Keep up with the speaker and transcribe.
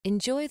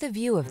Enjoy the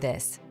view of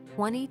this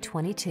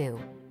 2022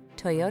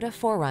 Toyota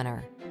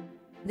 4Runner.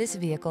 This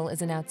vehicle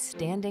is an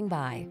outstanding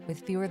buy with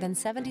fewer than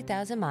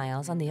 70,000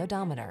 miles on the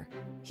odometer.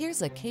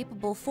 Here's a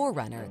capable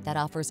 4Runner that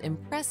offers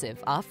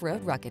impressive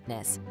off-road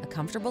ruggedness, a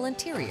comfortable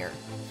interior,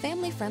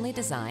 family-friendly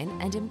design,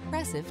 and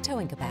impressive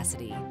towing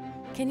capacity.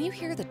 Can you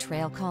hear the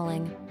trail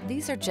calling?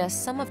 These are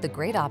just some of the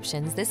great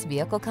options this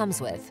vehicle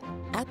comes with: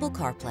 Apple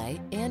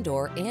CarPlay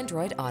and/or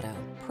Android Auto,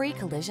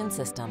 pre-collision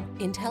system,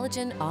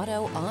 intelligent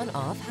auto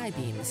on-off high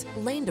beams,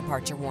 lane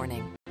departure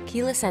warning,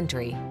 keyless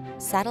entry,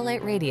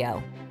 satellite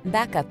radio,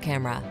 backup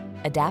camera,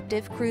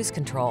 adaptive cruise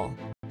control,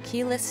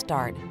 keyless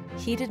start,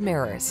 heated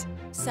mirrors.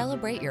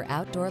 Celebrate your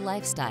outdoor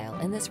lifestyle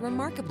in this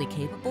remarkably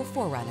capable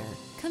 4Runner.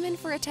 Come in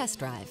for a test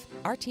drive.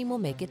 Our team will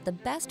make it the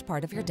best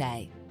part of your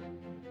day.